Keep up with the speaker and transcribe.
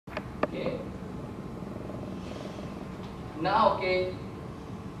Okay. Now, okay,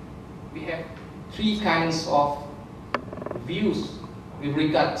 we have three kinds of views with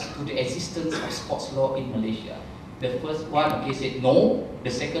regard to the existence of sports law in Malaysia. The first one, okay, said no. The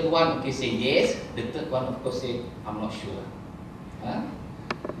second one, okay, say yes. The third one, of course, say I'm not sure. Huh?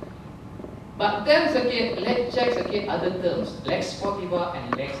 But then, okay, let's check okay, other terms, lex sportiva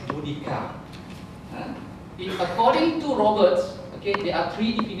and lex judica. Huh? According to Roberts, okay, there are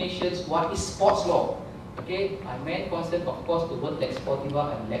three definitions. What is sports law? Okay, I main concern, of course, the word lex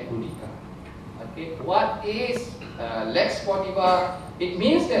sportiva and lex judica. Okay, what is lex sportiva? It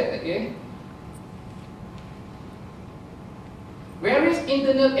means that, okay, various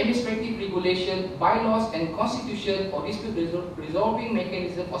internal administrative regulation, bylaws and constitution or dispute resolving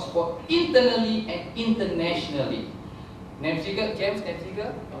mechanism of sport internally and internationally. James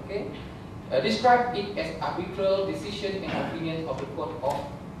Nepziger, okay, describe it as arbitral decision and opinion of the Court of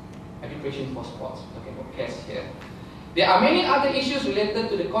Arbitration for Sports. Okay, case here. There are many other issues related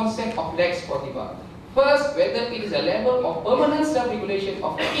to the concept of lex sportiva. First, whether it is a level of permanent self-regulation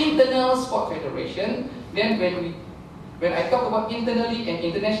of the internal sport federation. Then when I talk about internally and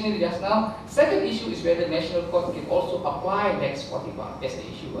internationally just now, second issue is whether national court can also apply lex sportiva. That's the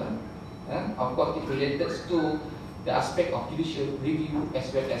issue. Of course, it related to the aspect of judicial review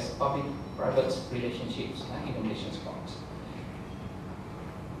as well as public-private relationships in the Malaysian sports.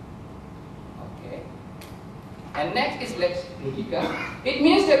 Okay. And next is lex judica. It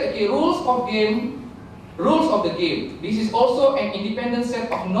means that the rules of the game. This is also an independent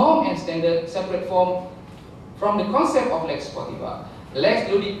set of norm and standard separate from the concept of lex sportiva. Lex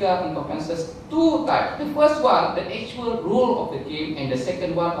judica encompasses two types. The first one, the actual rule of the game, and the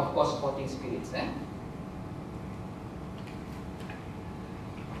second one, of course, sporting spirits.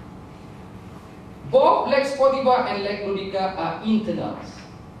 Both lex sportiva and lex judica are internals.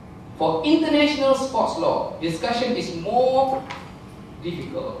 For international sports law, discussion is more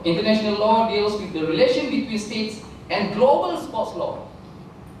difficult. International law deals with the relation between states and global sports law.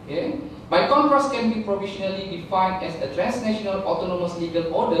 Okay? By contrast, can be provisionally defined as a transnational autonomous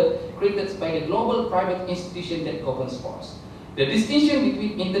legal order created by the global private institution that governs sports. The distinction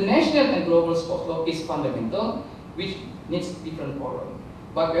between international and global sports law is fundamental, which needs different forum,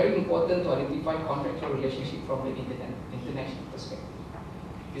 but very important to identify contractual relationship from the international perspective.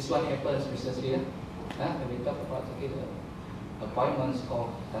 This one happens precisely when we talk about the appointments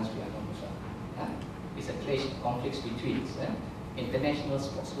of Tan Sri Musa. It's a clash, conflicts between international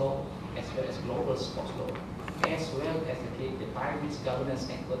sports law as well as global sports law, as well as the private governance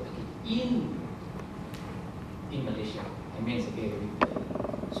network in Malaysia. I mean, with the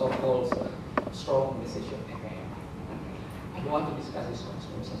so-called strong decision. I don't want to discuss this one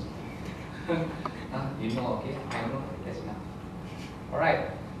so sensitive. You know, okay? I know that's enough. Alright.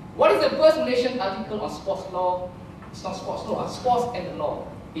 What is the first Malaysian article on sports law? It's not sports law, sports and the law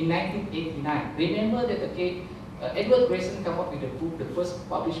in 1989. Remember that Edward Grayson came up with the book, the first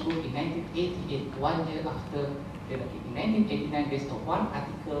published book in 1988, 1 year after. In 1989, based on one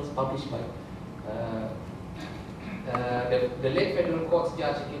article published by the late federal court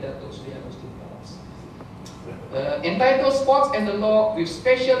judge Datuk entitled "Sports and the Law with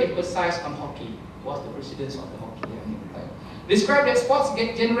Special Emphasis on Hockey." Was the precedence of the hockey? Described that sports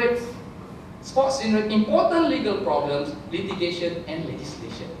generate important legal problems, litigation, and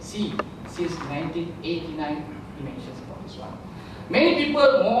legislation. See, since 1989, he mentions about this one. Many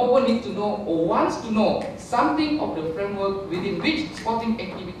people moreover need to know or wants to know something of the framework within which sporting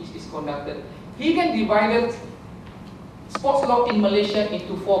activities is conducted. He can divide sports law in Malaysia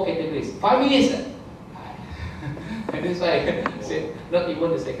into 4 categories. Families. And that's why I said not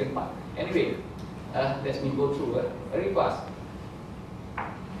even the second part. Anyway, let me go through very fast.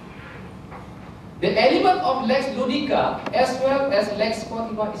 The element of lex judica as well as lex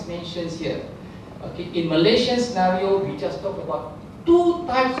sportiva is mentioned here. Okay, in Malaysian scenario, we just talk about 2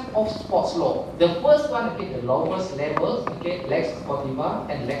 types of sports law. The first one, okay, the lowest levels, okay, lex sportiva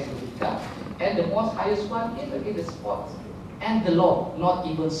and lex judica, and the most highest one is okay, the sports and the law, not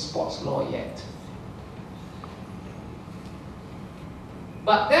even sports law yet.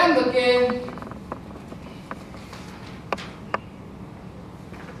 But then again,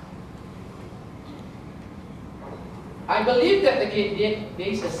 I believe that again there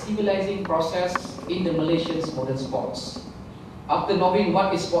is a civilizing process in the Malaysian modern sports. After knowing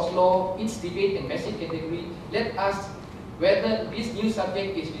what is sports law, its debate and basic category, let us whether this new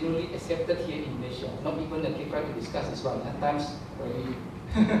subject is generally accepted here in Malaysia. Not even try to discuss this one. At times, very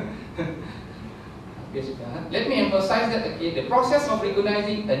Yes, let me emphasize that again. The process of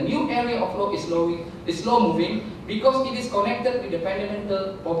recognizing a new area of law is slow moving because it is connected with the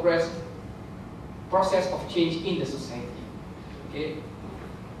fundamental process of change in the society. Okay.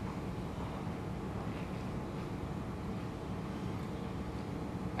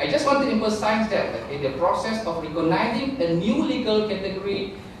 I just want to emphasize that the process of recognizing a new legal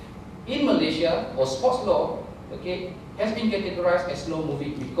category in Malaysia or sports law, has been categorized as slow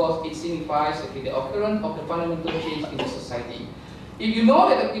moving because it signifies the occurrence of the fundamental change in the society. If you know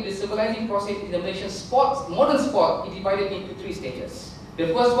that the civilizing process in the Malaysian modern sport is divided into 3 stages.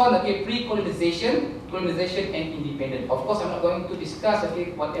 The first one, pre-colonization, colonization and independence. Of course, I'm not going to discuss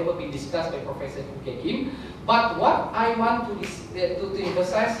whatever been discussed by Professor Kim. But what I want to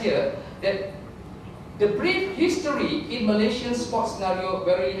emphasize here, that the brief history in Malaysian sports scenario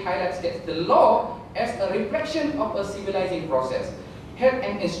very highlights that the law as a reflection of a civilizing process had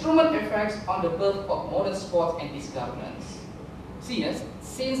an instrument effects on the birth of modern sports and its governance. See,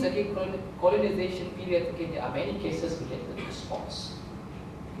 since the colonization period, there are many cases related to sports.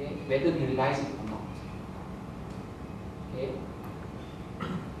 Whether we realize it or not.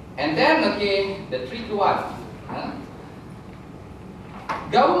 And then, the tricky one.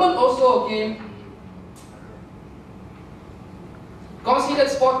 Government also considered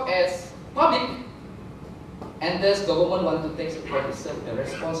sport as public, and thus government want to take the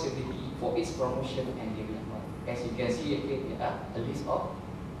responsibility for its promotion and development. As you can see, there are a list of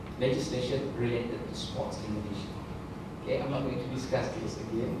legislation related to sports in Malaysia. I'm not going to discuss this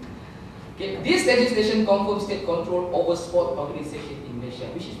again. This legislation confirms state control over sport organization in Malaysia,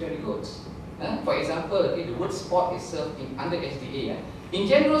 which is very good. For example, the word sport is served under SDA. In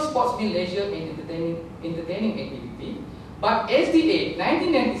general, sports mean leisure and entertaining activity. But SDA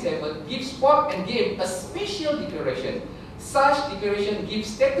 1997 gives sport and game a special declaration. Such declaration gives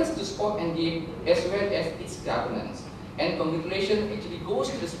status to sport and game as well as its governance. And congratulations actually goes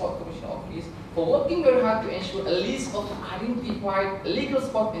to the Sport Commissioner Office for working very hard to ensure a list of identified legal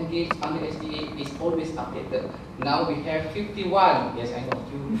sport and games under SDA is always updated. Now we have 51, yes I know,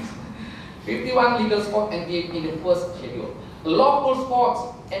 51 legal sport and game in the first schedule. Lawful sports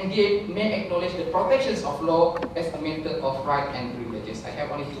and game may acknowledge the protections of law as a matter of right and privileges. I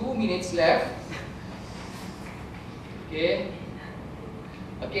have only 2 minutes left. There,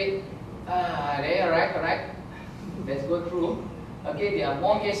 right. Let's go through. There are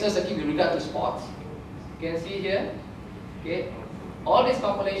more cases with regard to sports. You can see here. All this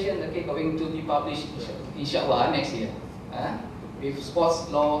compilation going to be published inshallah next year. With sports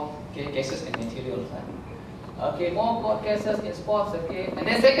law cases and materials. More court cases in sports. And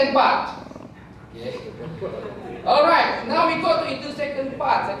then second part. Alright, now we go into second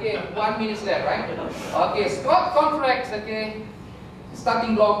part. 1 minute left, right? Sport contracts.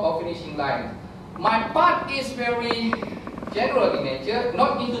 Starting block or finishing line. My part is very general in nature,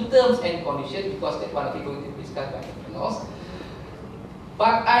 not into terms and conditions because that one we're going to discuss by professionals.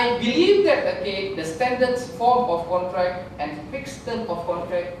 But I believe that the standard form of contract and fixed term of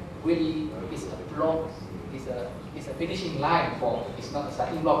contract really is a block, is a finishing line for. It's not a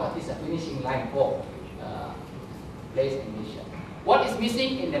starting block, it's a finishing line for players in Malaysia. What is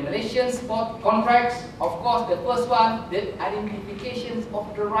missing in the Malaysian sport contracts? Of course, the first one, the identifications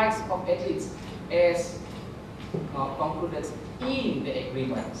of the rights of athletes as concluded in the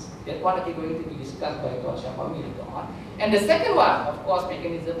agreements. That one is going to be discussed by Tuan Shapawi later on. And the second one, of course,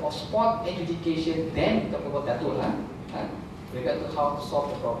 mechanism of sport adjudication. Then we talk about Datuk, regard to how to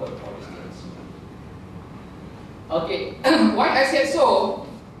solve the problem for these things. Why I said so?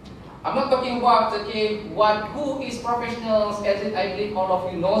 I'm not talking about who is professionals, as I believe all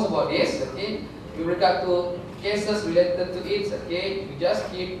of you knows about this. With regard to cases related to it, we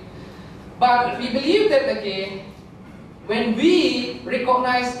just keep. But we believe that when we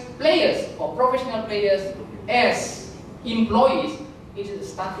recognize players or professional players as employees, it is a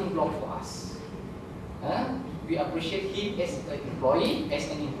starting block for us. We appreciate him as an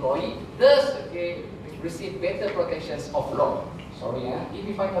employee, thus receive better protections of law. Sorry, give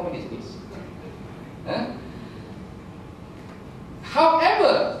me 5 more minutes, please.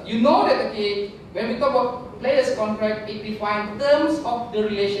 However, you know that when we talk about players' contract, it defines terms of the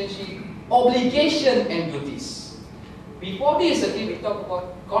relationship, obligation and duties. Before this, we talk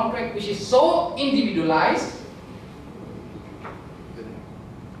about contract which is so individualized,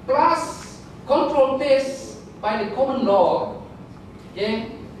 plus control test by the common law,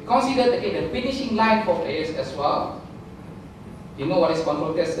 consider the finishing line for players as well. You know what is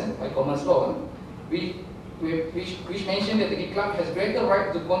control test by common law? Which mentioned that the club has greater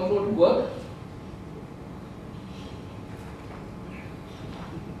right to control work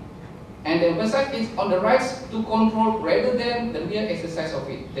And the emphasis is on the rights to control rather than the mere exercise of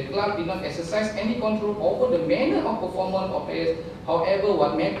it. The club did not exercise any control over the manner of performance of players. However,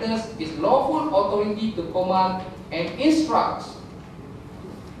 what matters is lawful authority to command and instruct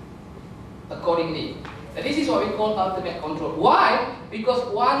accordingly. And this is what we call ultimate control. Why? Because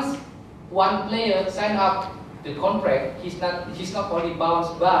once one player signs up the contract, he's not only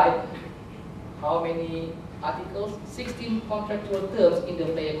bound by how many articles, 16 contractual terms in the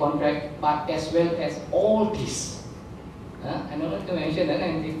player contract, but as well as all this. I don't want to mention the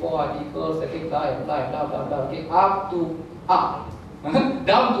 94 articles, okay, blah, blah, blah, blah, blah, okay, up to up,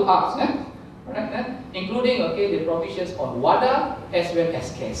 down to ups, right? Including, okay, the provisions on WADA as well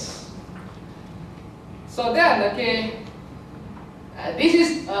as case. So then, okay, this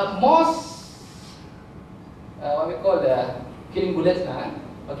is most, what we call the killing bullets now.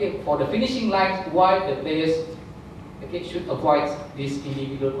 Okay, for the finishing lines, why the players, okay, should avoid these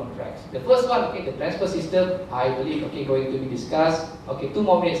individual contracts. The first one, okay, the transfer system, I believe, okay, going to be discussed. Okay, 2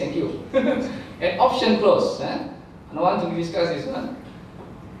 more minutes, thank you. And option clause, I don't want to discuss this one.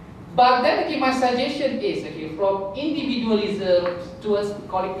 But then, okay, my suggestion is, okay, from individualism towards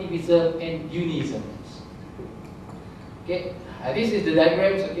collectivism and unionism. Okay, this is the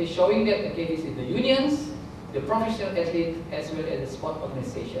diagrams, okay, showing that, okay, this is the unions, the professional athlete as well as the sport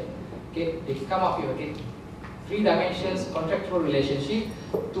organization. Okay, they come up with, okay, 3 dimensions contractual relationship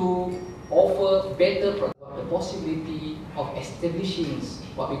to offer better the possibility of establishing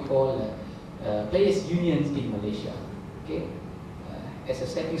what we call players unions in Malaysia. Okay, as a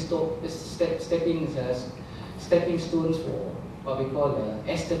stepping stones for what we call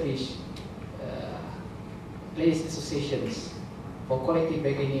established players associations for collective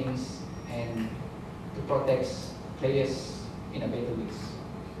bargainings and to protect players in a better ways.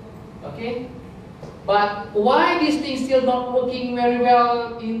 Okay? But why this thing still not working very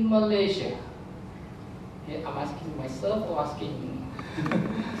well in Malaysia? Okay, I'm asking myself or asking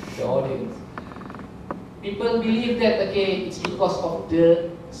the audience. People believe that, okay, it's because of the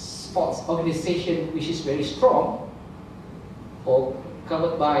sports organization which is very strong or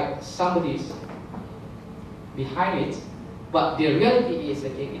covered by somebody's behind it, but the reality is,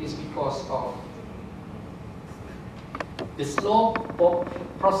 okay, it is because of the slow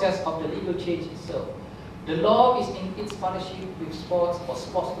process of the legal change itself. The law is in its partnership with sports, or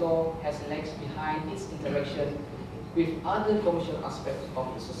sports law has lags behind its interaction with other commercial aspects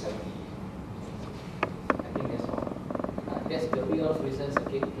of the society. I think that's all. That's the real reasons,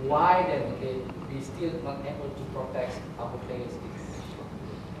 okay, why then, okay, we still not able to protect our players.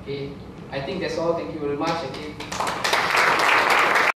 Okay, I think that's all. Thank you very much. Okay.